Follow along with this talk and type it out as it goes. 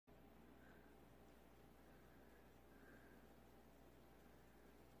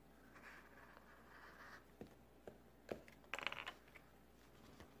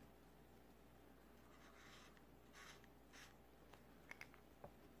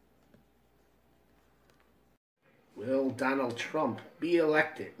Will Donald Trump be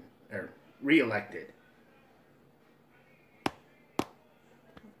elected or re-elected?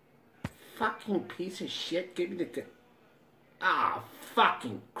 Fucking piece of shit. Give me the... Ah,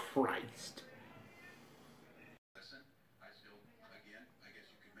 fucking Christ. Listen, again, I guess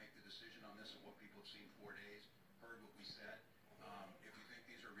you could make the decision on this of what people have seen 4 days, heard what we said. If you think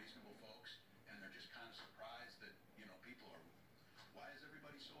these are reasonable folks and they're just kind of surprised that, people are, why is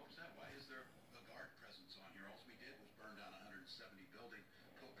everybody so upset? Why is there a guard presence on here? All we did was burn down 170 buildings,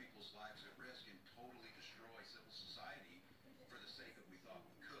 put people's lives at risk, and totally destroy civil society for the sake of we thought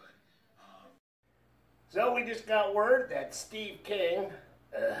we could. So we just got word that Steve King,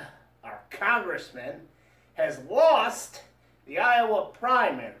 our congressman, has lost the Iowa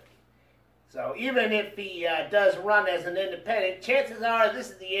primary. So even if he does run as an independent, chances are this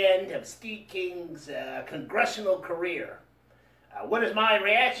is the end of Steve King's congressional career. What is my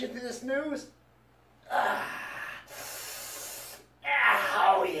reaction to this news?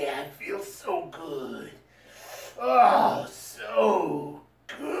 Oh yeah, it feels so good. Oh, so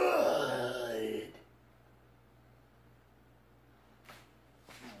good.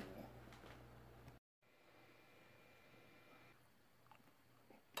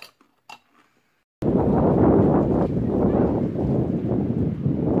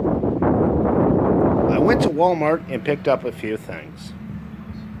 I went to Walmart and picked up a few things.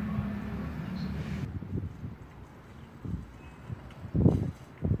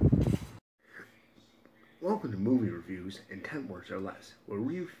 Welcome to Movie Reviews in 10 words or less, where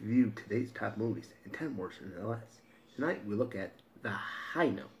we review today's top movies in 10 words or less. Tonight we look at The High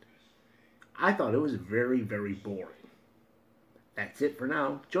Note. I thought it was very, very boring. That's it for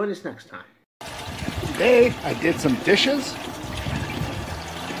now. Join us next time. Today I did some dishes.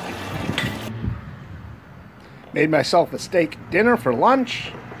 Made myself a steak dinner for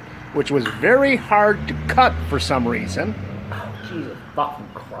lunch, which was very hard to cut for some reason. Oh, Jesus fucking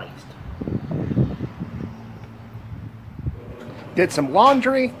Christ. Did some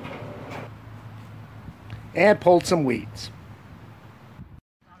laundry, and pulled some weeds.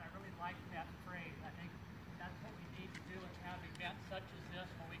 I really like that phrase. I think that's what we need to do and have events such as this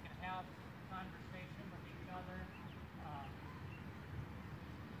where we can have conversation with each other,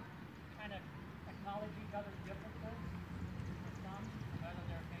 kind of acknowledge each other's differences in some, whether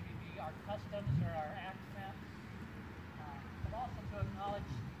there maybe be our customs or our accents, but also to acknowledge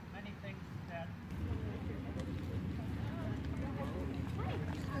many things that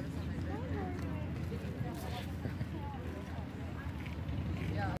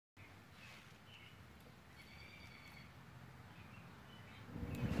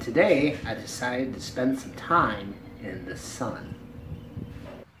Today, I decided to spend some time in the sun.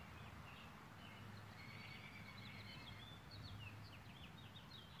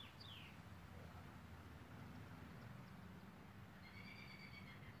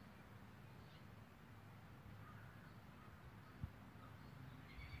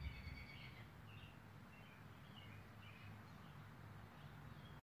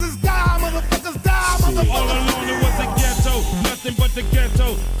 All alone it was a ghetto, nothing but the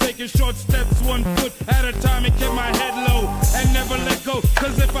ghetto. Taking short steps, 1 foot at a time, and kept my head low and never let go.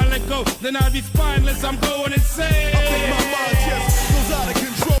 Cause if I let go, then I'd be spineless. I'm going insane. I think my mind just goes out of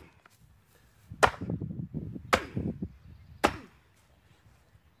control.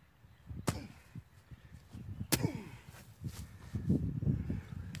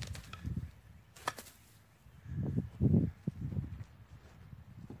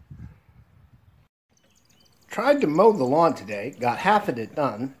 Tried to mow the lawn today, got half of it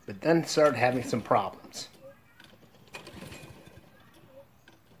done, but then started having some problems.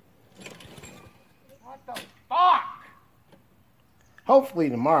 what the fuck? Hopefully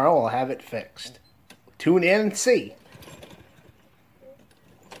tomorrow I'll have it fixed. Tune in and see.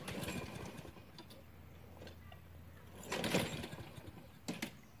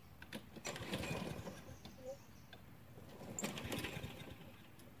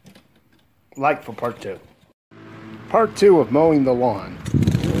 Like for part 2. Part 2 of mowing the lawn.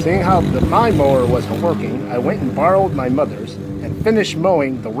 Seeing how my mower wasn't working, I went and borrowed my mother's and finished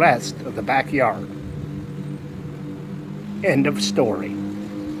mowing the rest of the backyard. End of story.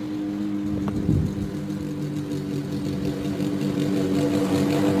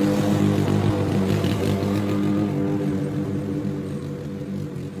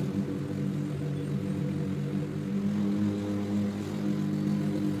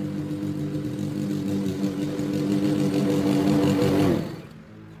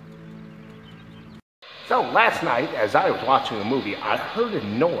 So last night, as I was watching a movie, I heard a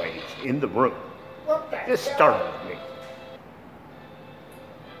noise in the room. This startled me.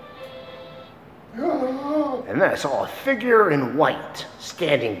 and then I saw a figure in white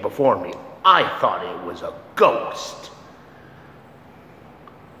standing before me. I thought it was a ghost.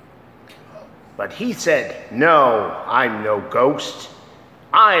 But he said, "No, I'm no ghost.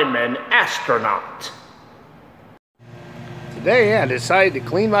 I'm an astronaut." Today I decided to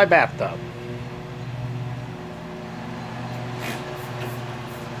clean my bathtub.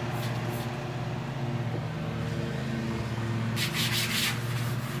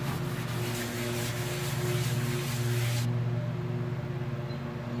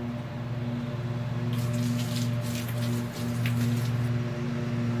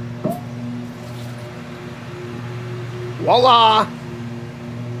 Voila!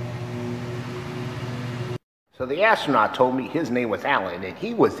 So the astronaut told me his name was Alan and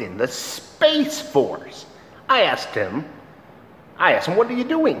he was in the Space Force. I asked him, what are you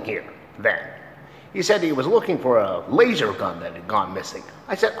doing here then? He said he was looking for a laser gun that had gone missing.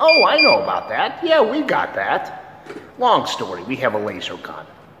 I said, oh, I know about that. Yeah, we got that. Long story, we have a laser gun.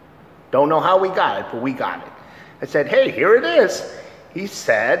 Don't know how we got it, but we got it. I said, hey, here it is. He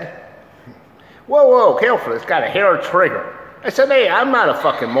said, whoa, careful, it's got a hair trigger. I said, hey, I'm not a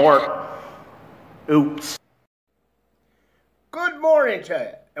fucking mort. Oops. Good morning to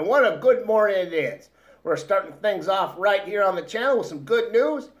you, and what a good morning it is. We're starting things off right here on the channel with some good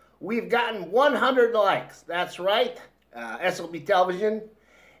news. We've gotten 100 likes. That's right. SLB Television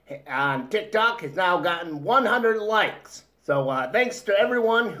on TikTok has now gotten 100 likes. So thanks to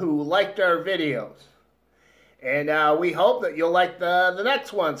everyone who liked our videos. And we hope that you'll like the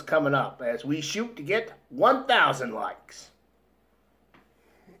next ones coming up as we shoot to get 1,000 likes.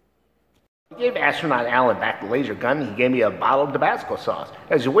 I gave astronaut Alan back the laser gun. He gave me a bottle of Tabasco sauce.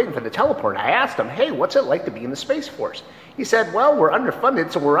 As you're waiting for the teleport, I asked him, hey, what's it like to be in the Space Force? He said, well, we're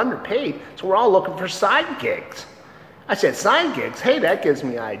underfunded, so we're underpaid, so we're all looking for side gigs. I said, side gigs? Hey, that gives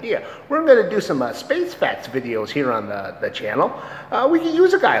me an idea. We're going to do some space facts videos here on the channel. We can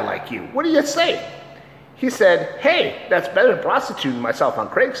use a guy like you. What do you say? He said, hey, that's better than prostituting myself on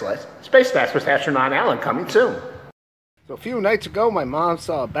Craigslist. Space Facts with Astronaut Alan coming soon. So a few nights ago, my mom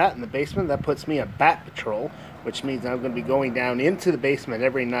saw a bat in the basement. That puts me on bat patrol, which means I'm going to be going down into the basement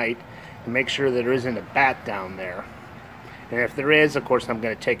every night to make sure that there isn't a bat down there. And if there is, of course, I'm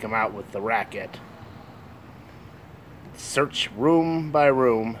going to take him out with the racket. Search room by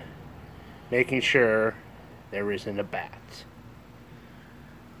room, making sure there isn't a bat.